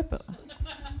hula hoop?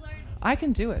 I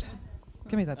can do it.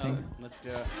 Give me that thing. Let's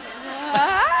do it.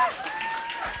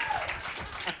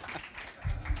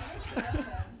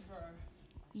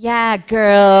 Yeah,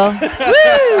 girl. Woo!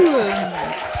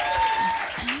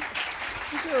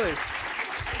 Really?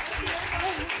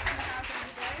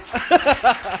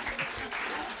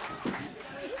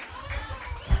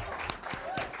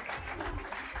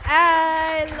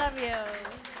 I love you.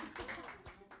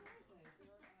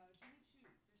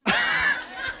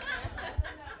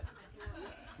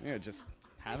 You're just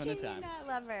having a time. I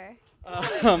love her.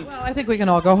 Well, I think we can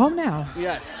all go home now.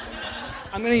 Yes.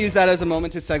 I'm going to use that as a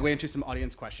moment to segue into some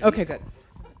audience questions. Okay, good.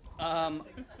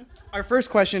 Our first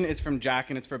question is from Jack,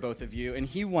 and it's for both of you. And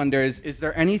he wonders, is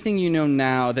there anything you know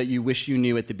now that you wish you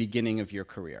knew at the beginning of your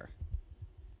career?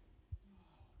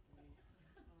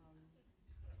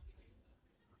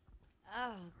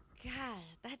 Oh, God,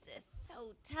 that's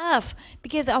so tough.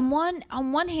 Because on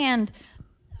one hand,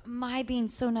 my being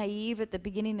so naive at the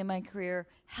beginning of my career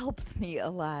helped me a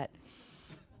lot.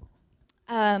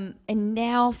 And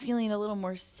now feeling a little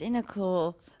more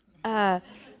cynical,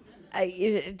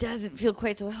 it doesn't feel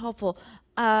quite so helpful.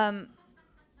 Oh,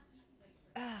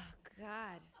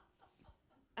 God.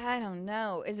 I don't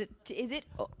know. Is it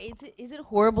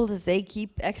horrible to say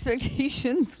keep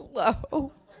expectations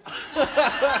low?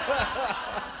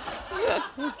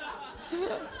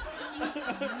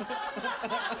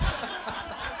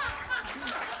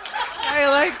 I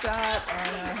like that,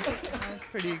 Anna. That's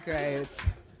pretty great.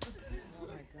 Oh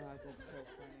my God, that's so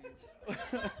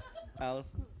funny.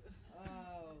 Allison? Oh,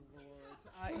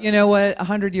 Lord. You know what?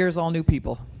 100 years, all new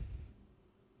people.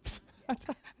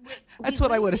 That's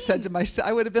what I would have said to myself.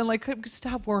 I would have been like,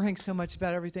 stop worrying so much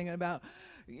about everything and about,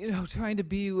 you know, trying to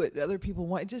be what other people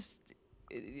want.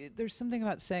 There's something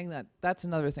about saying that. That's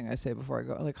another thing I say before I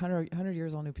go. Like 100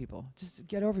 years, all new people. Just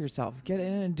get over yourself. Get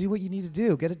in and do what you need to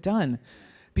do. Get it done.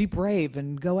 Be brave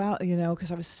and go out, you know, because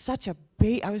I was such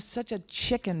a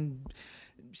chicken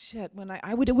shit, when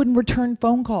I wouldn't return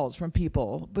phone calls from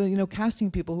people, but casting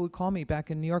people who would call me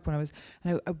back in New York when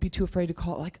I would be too afraid to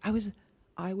call. Like I was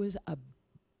a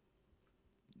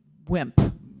wimp.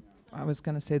 I was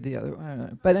gonna say the other, I don't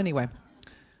know. But anyway.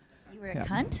 You were a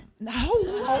cunt? No,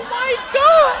 oh my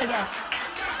God!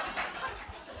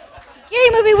 Scary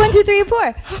Movie 1, 2, 3, and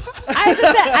 4.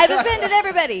 I've offended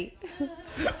everybody.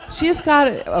 She's got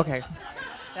it. Okay.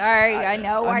 Sorry, I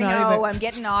know. I'm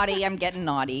getting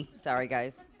naughty. Sorry,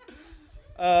 guys.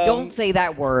 Don't say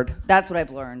that word. That's what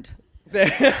I've learned.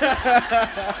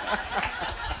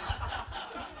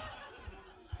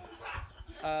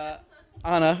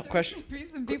 Anna, question. Be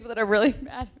some people that are really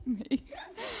mad at me.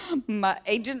 My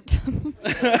agent.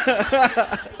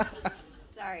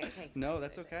 Sorry. Okay. No,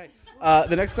 that's okay.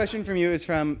 The next question from you is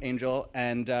from Angel,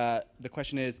 and the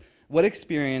question is, what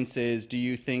experiences do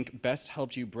you think best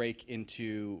helped you break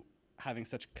into having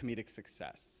such comedic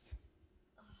success?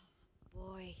 Oh,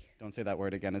 boy. Don't say that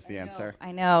word again is the answer.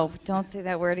 I know. Don't say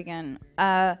that word again.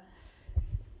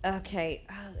 Okay.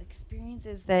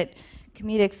 Experiences that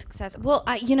comedic success. Well,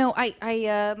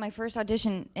 I my first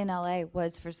audition in LA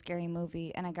was for Scary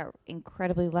Movie, and I got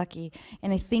incredibly lucky.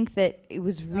 And I think that it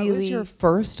was really. That was your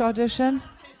first audition? It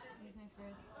was my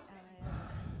first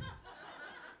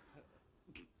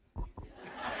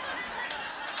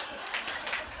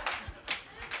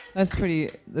That's pretty.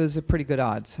 Those are pretty good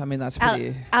odds. I mean, that's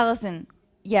pretty. Allison,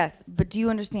 yes, but do you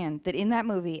understand that in that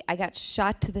movie I got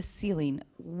shot to the ceiling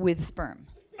with sperm?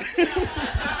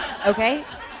 Okay?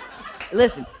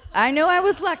 Listen, I know I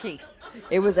was lucky.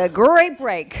 It was a great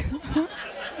break.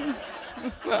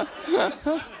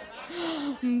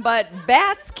 But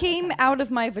bats came out of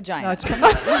my vagina. No, it's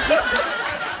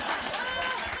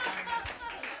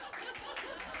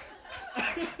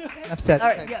upset. All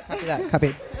right, Okay, yeah. Copy that.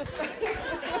 Copy.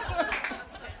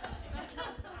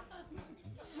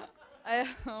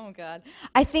 Oh God!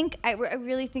 I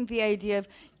really think the idea of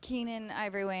Keenan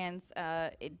Ivory Wayans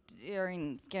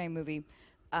during Scary Movie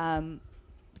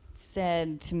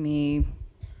said to me,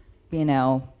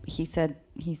 he said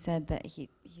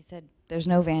there's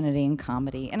no vanity in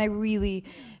comedy, and I really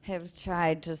have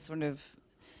tried to sort of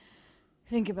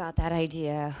think about that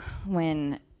idea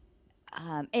when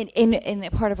in a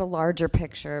part of a larger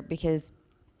picture, because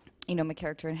my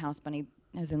character in House Bunny.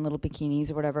 I was in little bikinis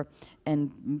or whatever,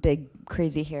 and big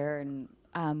crazy hair, and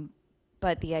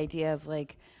but the idea of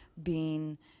like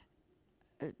being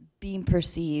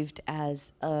perceived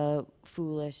as a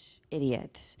foolish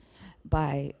idiot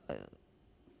by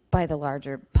the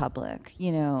larger public,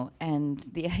 and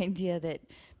the idea that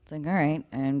it's like, all right,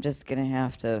 I'm just gonna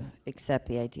have to accept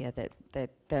the idea that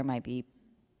there might be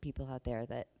people out there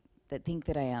that think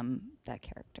that I am that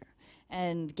character.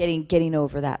 And getting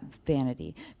over that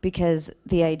vanity, because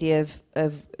the idea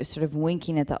of sort of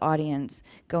winking at the audience,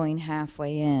 going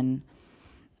halfway in,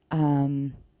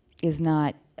 is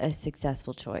not a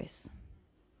successful choice.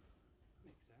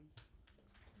 Makes sense.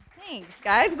 Thanks,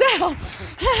 guys. Well,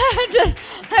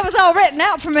 that was all written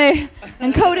out for me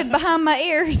and coded behind my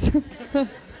ears.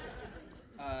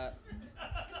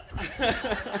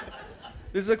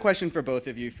 This is a question for both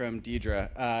of you from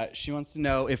Deidre. She wants to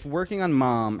know if working on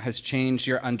Mom has changed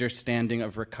your understanding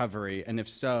of recovery, and if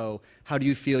so, how do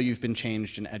you feel you've been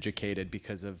changed and educated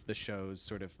because of the show's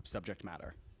sort of subject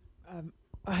matter?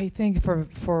 I think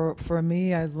for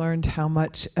me, I learned how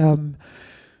much I'm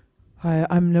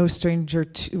no stranger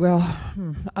to. How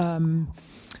do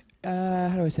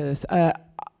I say this? I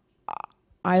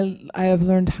have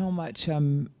learned how much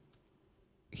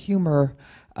humor.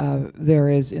 There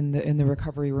is in the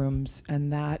recovery rooms,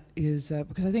 and that is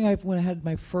because I think when I had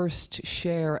my first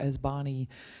share as Bonnie,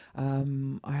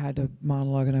 I had a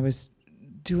monologue and I was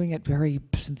doing it very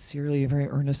sincerely, very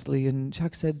earnestly, and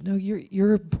Chuck said, "No,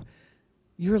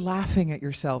 you're laughing at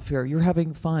yourself here. You're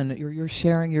having fun. You're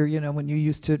sharing your, when you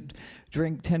used to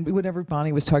drink 10, whenever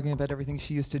Bonnie was talking about everything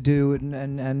she used to do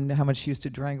and how much she used to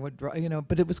drink,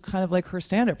 but it was kind of like her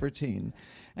stand-up routine.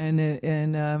 And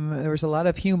there was a lot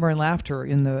of humor and laughter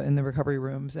in the recovery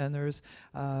rooms, and there's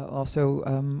also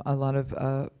a lot of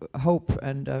hope.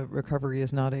 And recovery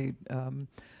is not a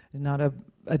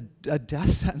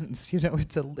death sentence.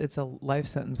 It's a life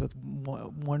sentence with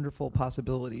wonderful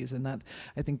possibilities, and that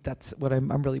I think that's what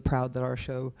I'm really proud that our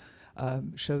show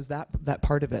shows that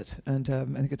part of it, and I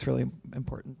think it's really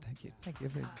important. Thank you.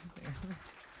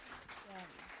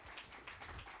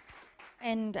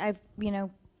 And I've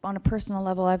on a personal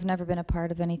level, I've never been a part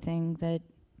of anything that,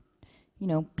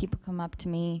 people come up to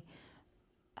me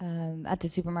at the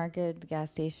supermarket, the gas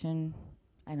station.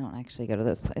 I don't actually go to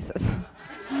those places.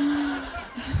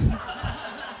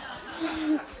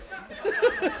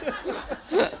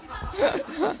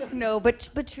 No,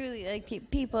 but truly, like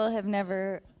people have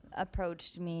never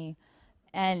approached me,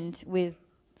 and with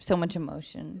so much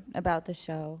emotion about the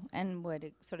show and what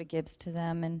it sort of gives to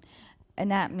them,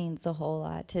 and that means a whole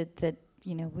lot. That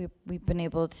we've been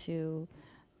able to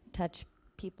touch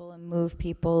people and move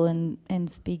people and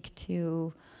speak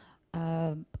to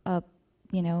a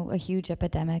huge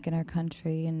epidemic in our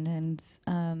country, and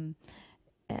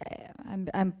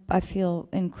I feel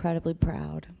incredibly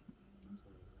proud.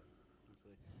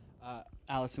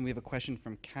 Allison, we have a question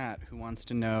from Kat who wants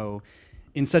to know,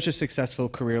 in such a successful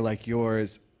career like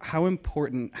yours, how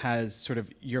important has sort of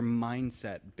your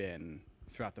mindset been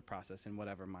throughout the process, and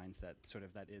whatever mindset sort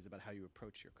of that is about how you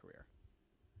approach your career?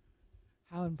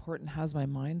 How important has my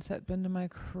mindset been to my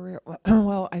career?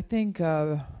 Well, I think,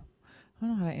 I don't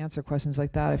know how to answer questions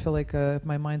like that. I feel like if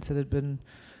my mindset had been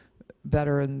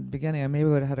better in the beginning, I maybe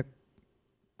would have had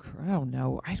I don't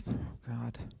know.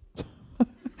 God.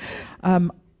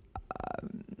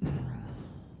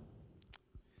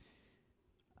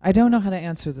 I don't know how to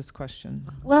answer this question.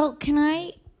 Well, can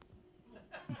I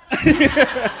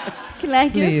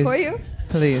do it for you?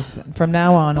 Please. From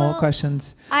now on, all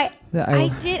questions. I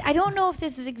don't know if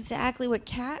this is exactly what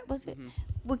Kat was. Mm-hmm.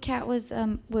 What Kat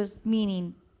was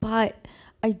meaning, but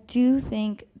I do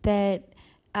think that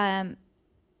I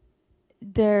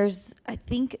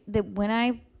think that when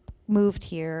I moved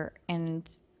here and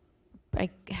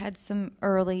I had some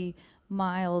early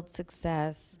mild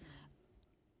success,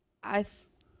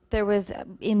 there was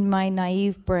in my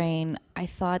naive brain, I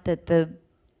thought that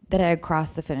I had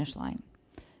crossed the finish line,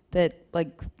 that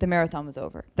like the marathon was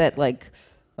over, that like,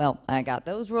 well, I got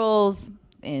those roles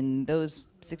in those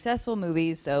successful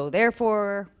movies, so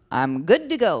therefore I'm good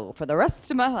to go for the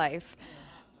rest of my life.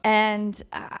 And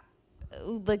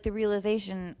like the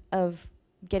realization of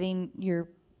getting your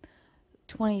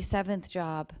 27th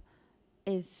job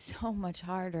is so much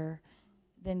harder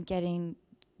than getting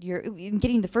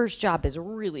the first job is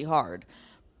really hard,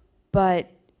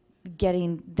 but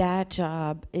getting that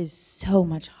job is so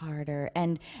much harder.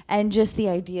 And just the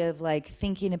idea of like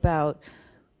thinking about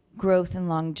growth and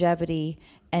longevity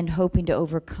and hoping to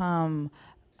overcome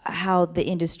how the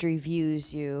industry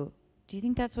views you. Do you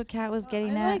think that's what Kat was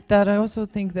getting at? I like that. I also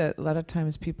think that a lot of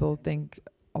times people think,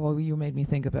 oh, you made me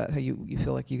think about how you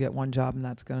feel like you get one job and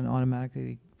that's going to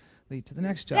automatically lead to the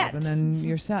next job, and then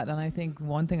you're set. And I think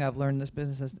one thing I've learned in this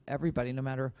business is everybody, no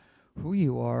matter who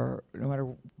you are, no matter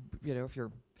if you're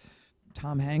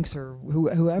Tom Hanks or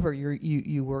whoever,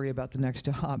 you worry about the next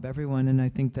job. Everyone, and I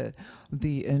think that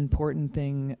the important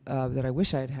thing that I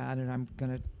wish I had, and I'm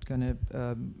gonna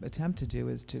attempt to do,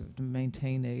 is to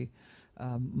maintain a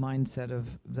mindset of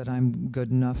that I'm good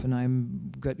enough and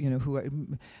I'm good, who I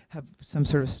have some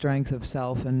sort of strength of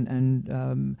self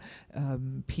and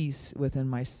peace within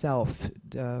myself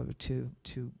to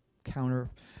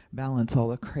counterbalance all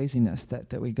the craziness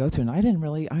that we go through. And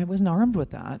I wasn't armed with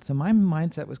that, so my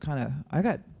mindset was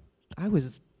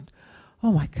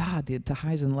oh my God, the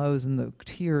highs and lows and the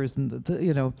tears and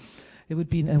it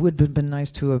would have been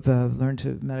nice to have learned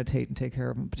to meditate and take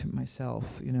care of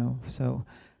myself, so.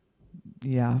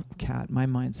 Yeah, Kat, my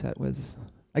mindset was,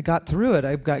 I got through it.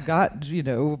 I got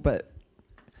but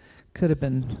could have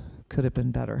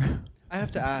been better. I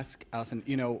have to ask, Allison,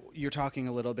 you're talking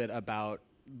a little bit about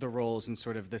the roles and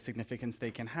sort of the significance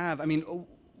they can have. I mean,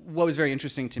 what was very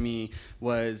interesting to me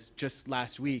was just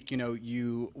last week,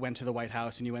 you went to the White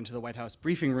House and you went to the White House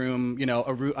briefing room,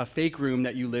 a fake room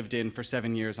that you lived in for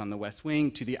 7 years on the West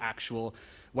Wing, to the actual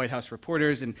White House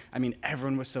reporters, and I mean,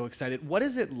 everyone was so excited. What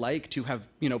is it like to have,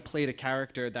 played a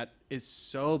character that is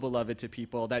so beloved to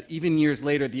people that even years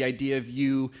later, the idea of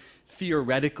you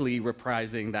theoretically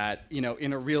reprising that,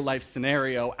 in a real life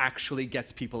scenario actually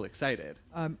gets people excited?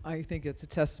 I think it's a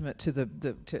testament to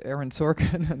to Aaron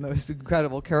Sorkin and those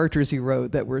incredible characters he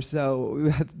wrote that were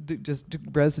just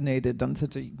resonated on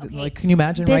such a like. Can you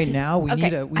imagine right now? We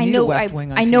need a West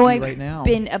Wing on TV right now. I've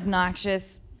been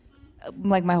obnoxious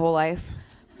like my whole life.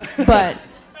 But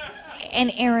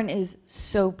and Aaron is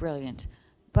so brilliant,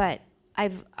 but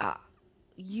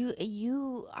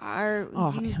you are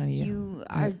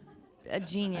a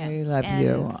genius. I love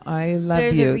you. I love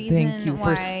there's you. A reason Thank you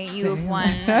why for you have won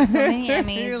so many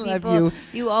Emmys. I love you.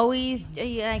 You always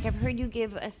I've heard you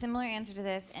give a similar answer to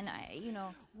this, and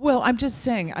Well, I'm just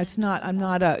saying, I'm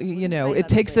not a, it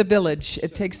takes a village.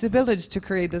 It takes a village to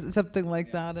create something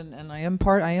like that, and I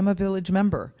am a village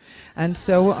member. And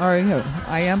so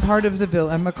I am part of the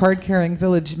village. I'm a card-carrying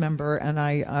village member, and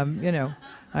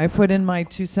I put in my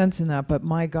 2 cents in that, but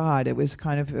my God, it was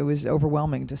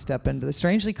overwhelming to step into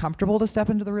strangely comfortable to step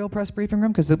into the Real Press briefing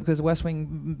room because West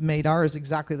Wing made ours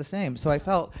exactly the same. So I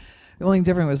felt the only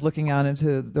difference was looking out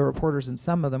into the reporters, and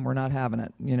some of them were not having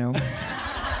it, you know.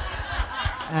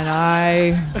 And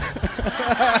I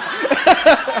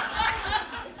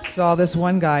saw this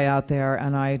one guy out there,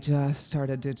 and I just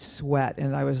started to sweat,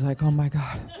 and I was like, oh my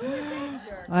God.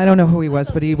 I don't know who he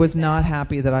was, but he was not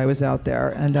happy that I was out there,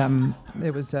 and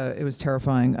it was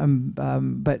terrifying.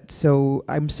 But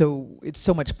it's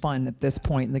so much fun at this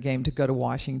point in the game to go to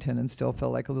Washington and still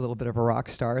feel like a little bit of a rock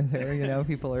star there. You know,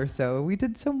 we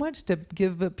did so much to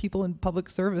give people in public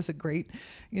service a great,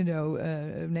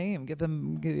 name, give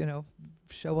them,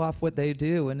 show off what they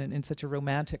do in such a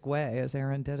romantic way as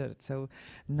Aaron did it. It's so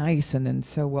nice and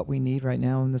so what we need right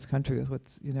now in this country with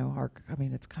what's,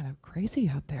 it's kind of crazy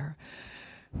out there.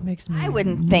 Makes me. I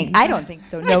don't think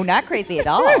so. No, not crazy at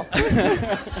all.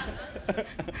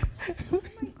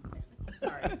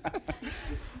 Sorry.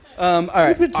 All right.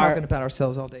 We've been talking about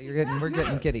ourselves all day. We're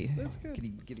getting giddy. That's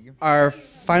good. Giddy. Our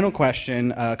final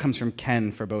question comes from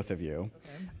Ken for both of you.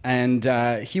 Okay. And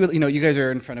he will, you guys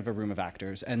are in front of a room of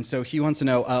actors, and so he wants to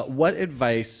know what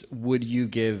advice would you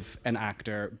give an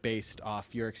actor based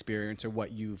off your experience or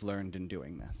what you've learned in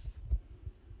doing this?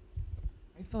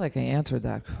 I feel like I answered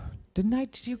that. Didn't I?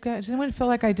 Did you guys? Does anyone feel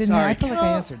like I didn't? Sorry. I feel like I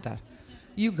answered that.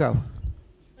 You go.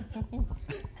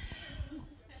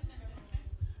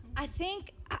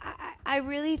 I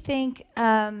really think.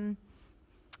 I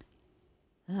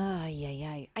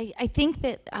think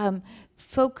that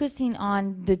focusing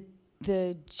on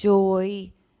the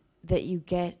joy that you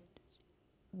get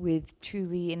with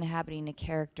truly inhabiting a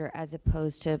character, as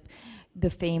opposed to the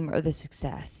fame or the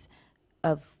success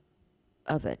of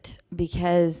it,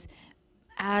 because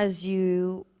as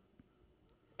you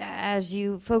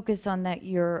focus on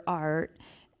your art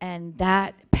and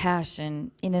that passion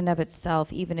in and of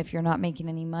itself, even if you're not making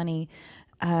any money,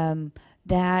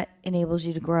 that enables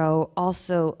you to grow.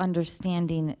 Also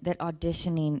understanding that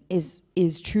auditioning is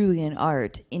truly an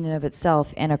art in and of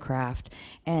itself and a craft,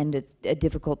 and it's a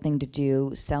difficult thing to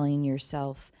do, selling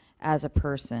yourself as a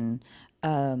person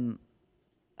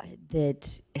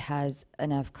that has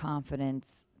enough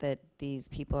confidence that these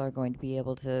people are going to be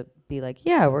able to be like,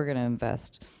 yeah, we're going to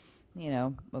invest,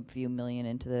 a few million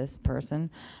into this person.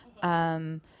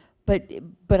 But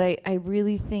I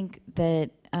really think that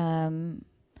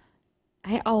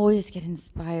I always get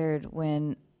inspired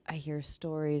when I hear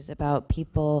stories about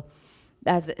people,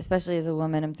 especially as a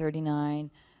woman, I'm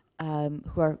 39,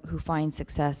 who find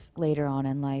success later on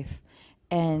in life,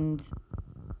 and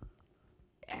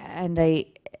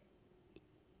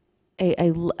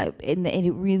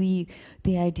it really,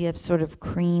 the idea of sort of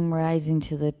cream rising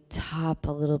to the top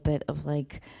a little bit of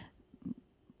like,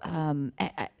 I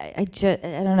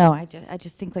don't know, I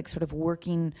just think like sort of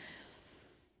working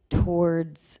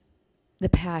towards the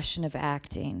passion of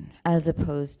acting as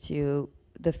opposed to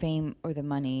the fame or the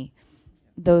money.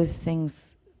 Those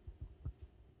things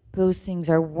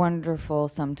are wonderful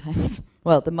sometimes.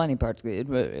 Well, the money part's good,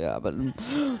 but yeah,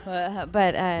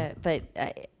 but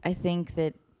I think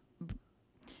that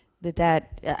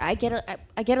I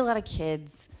get a lot of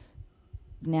kids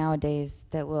nowadays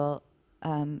that will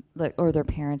or their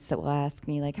parents that will ask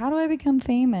me like, how do I become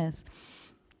famous?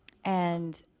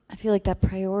 And I feel like that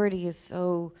priority is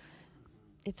so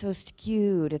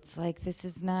skewed. It's like, this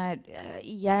is not,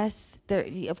 yes,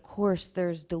 of course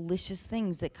there's delicious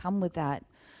things that come with that.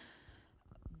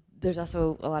 There's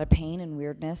also a lot of pain and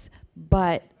weirdness,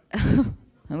 but and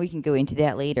we can go into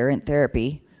that later in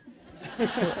therapy.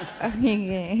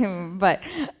 but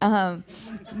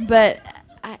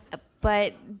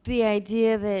the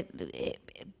idea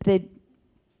that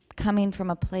coming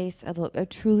from a place of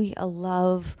truly a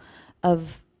love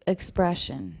of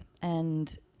expression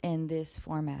and in this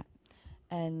format,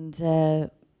 and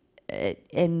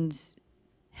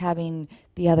having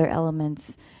the other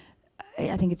elements,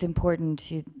 I think it's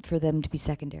important for them to be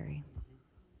secondary.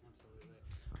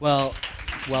 Well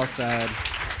said.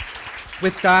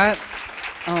 With that,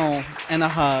 and a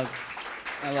hug.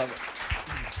 I love it.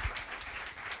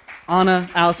 Anna,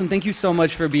 Allison, thank you so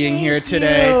much for being here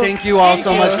today. Thank you all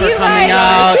so much for coming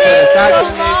out to the SAG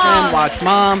Foundation, Watch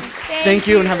Mom. Thank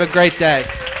you and have a great day.